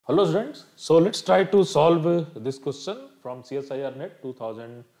Hello students, so let's try to solve this question from CSIR NET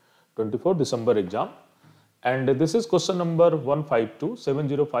 2024 December exam, and this is question number 152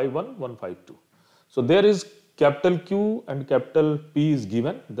 7051 152. So there is capital Q and capital P is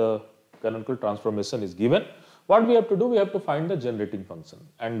given, the canonical transformation is given. What we have to do, we have to find the generating function,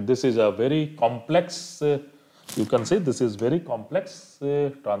 and this is a very complex, you can say this is very complex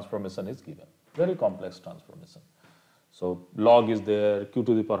transformation is given, very complex transformation. So log is there, q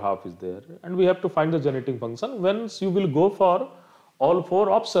to the power half is there, and we have to find the generating function. Once you will go for all four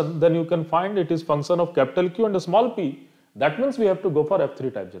options, then you can find it is function of capital Q and a small p. That means we have to go for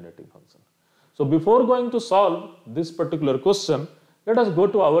F3 type generating function. So before going to solve this particular question, let us go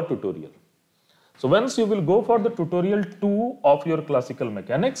to our tutorial. So once you will go for the tutorial 2 of your classical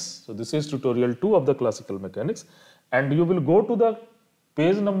mechanics, so this is tutorial 2 of the classical mechanics, and you will go to the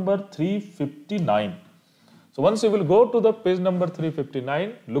page number 359. So once you will go to the page number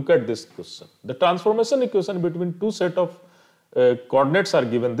 359, look at this question. The transformation equation between two set of coordinates are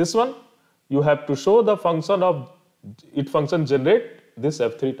given. This one, you have to show the function of it function generate this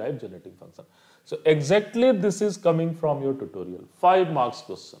F3 type generating function. So exactly this is coming from your tutorial, 5 marks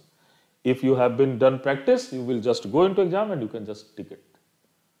question. If you have been done practice, you will just go into exam and you can just tick it.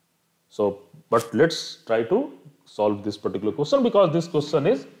 So, but let's try to solve this particular question because this question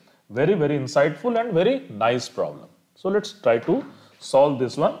is very insightful and very nice problem. So let's try to solve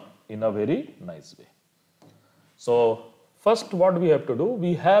this one in a very nice way. So first what we have to do,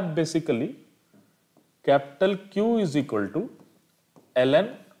 we have basically capital Q is equal to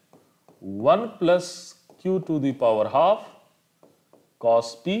ln 1 plus q to the power half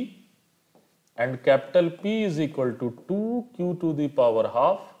cos p, and capital P is equal to 2q to the power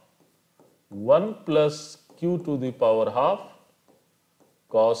half 1 plus q to the power half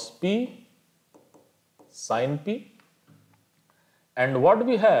cos p sin p. And what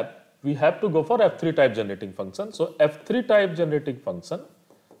we have to go for F3 type generating function. So F3 type generating function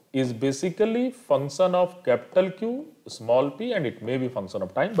is basically function of capital Q, small p, and it may be function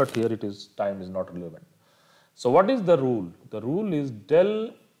of time, but here it is time is not relevant. So what is the rule? The rule is del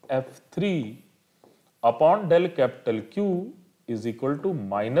F3 upon del capital Q is equal to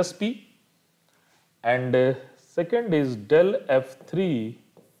minus p, and second is del F3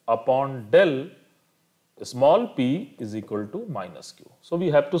 upon del small p is equal to minus q. So we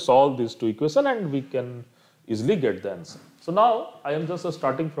have to solve these two equations and we can easily get the answer. So now I am just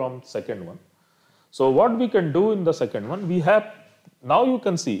starting from second one. So what we can do in the second one, we have, now you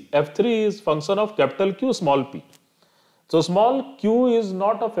can see F3 is function of capital Q small p. So small q is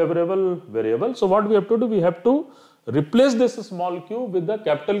not a favorable variable. So what we have to do, we have to replace this small q with the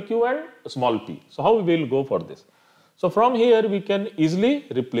capital Q and small p. So how we will go for this? So from here we can easily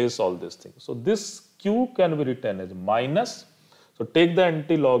replace all these things. So this q can be written as minus. So take the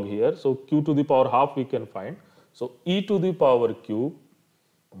anti-log here. So q to the power half we can find. So e to the power cube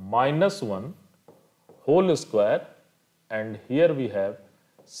minus 1 whole square, and here we have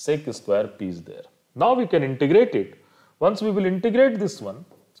sec square p is there. Now we can integrate it. Once we will integrate this one,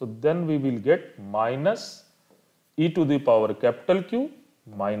 so then we will get minus e to the power capital Q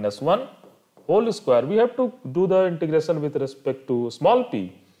minus 1 whole square. We have to do the integration with respect to small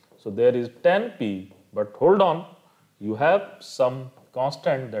p. So there is 10p, but hold on, you have some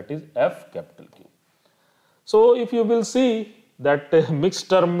constant that is f capital Q. So if you will see that mixed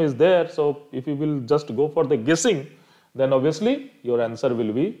term is there, so if you will just go for the guessing, then obviously your answer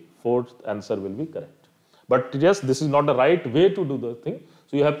will be, fourth answer will be correct. But yes, this is not the right way to do the thing.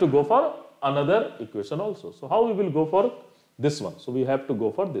 So you have to go for another equation also. So how we will go for this one? So we have to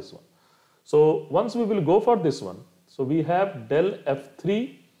go for this one. So once we will go for this one, so we have del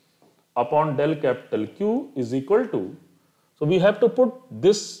F3 upon del capital Q is equal to, so we have to put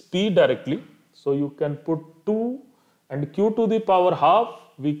this P directly. So you can put 2 and q to the power half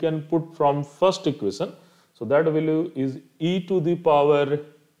we can put from first equation. So that value is e to the power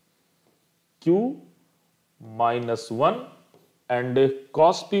q minus 1, and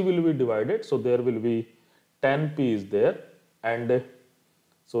cos p will be divided. So there will be 10p is there, and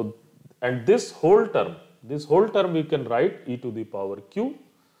so and this whole term we can write e to the power q.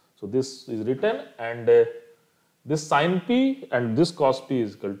 So this is written, and this sin p and this cos p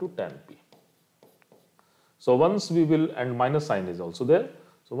is equal to 10p. So once we will, and minus sign is also there.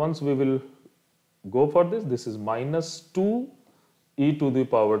 So once we will go for this, this is minus 2 e to the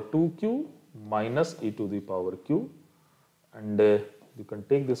power 2q minus e to the power q, and you can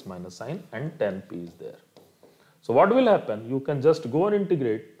take this minus sign, and 10p is there. So what will happen? You can just go and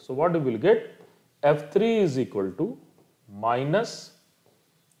integrate. So what you will get? F3 is equal to minus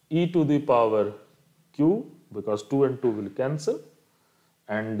e to the power q, because 2 and 2 will cancel,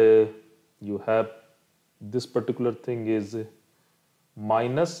 and you have this particular thing is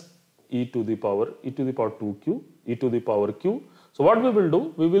minus e to the power 2q, e to the power q. So what we will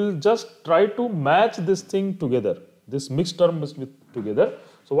do, we will just try to match this thing together, this mixed terms with together.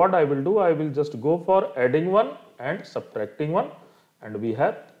 So what I will do, I will just go for adding one and subtracting one, and we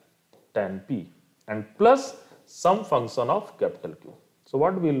have tan p and plus some function of capital Q. So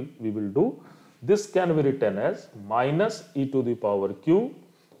what we will do, this can be written as minus e to the power q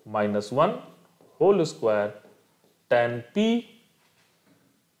minus 1 whole square tan p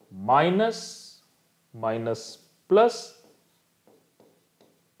minus plus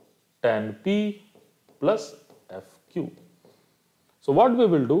tan p plus fq. So what we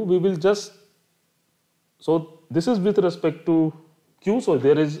will do, we will just, so this is with respect to q, so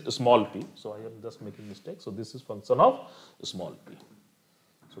there is small p, so I am just making mistake. So this is function of small p.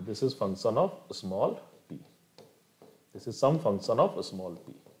 So this is function of small p. This is some function of small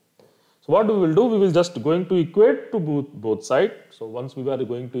p. So what we will do, we will just going to equate to both sides. So once we are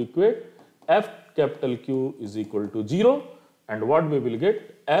going to equate, f capital Q is equal to 0, and what we will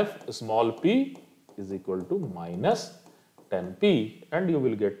get, f small p is equal to minus tan p, and you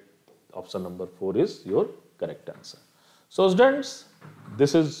will get option number 4 is your correct answer. So students,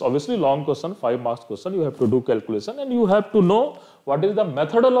 this is obviously long question, 5 marks question. You have to do calculation and you have to know what is the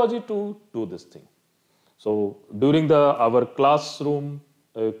methodology to do this thing. So during our classroom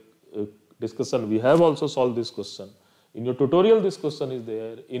discussion, we have also solved this question. In your tutorial, this question is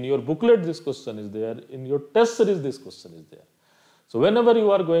there. In your booklet, this question is there. In your test series, this question is there. So whenever you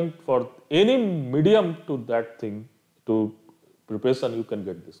are going for any medium to that thing, to preparation, you can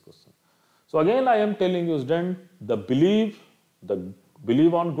get this question. So again, I am telling you, student, the believe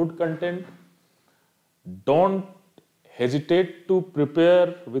on good content. Don't hesitate to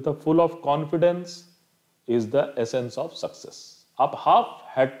prepare with a full of confidence is the essence of success. आप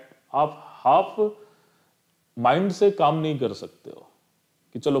half mind से काम नहीं कर सकते हो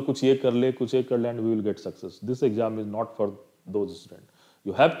कि चलो कुछ ये कर ले and we will get success. This exam is not for those students.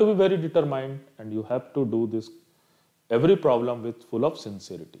 You have to be very determined and you have to do this every problem with full of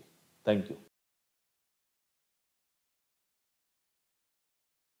sincerity. Thank you.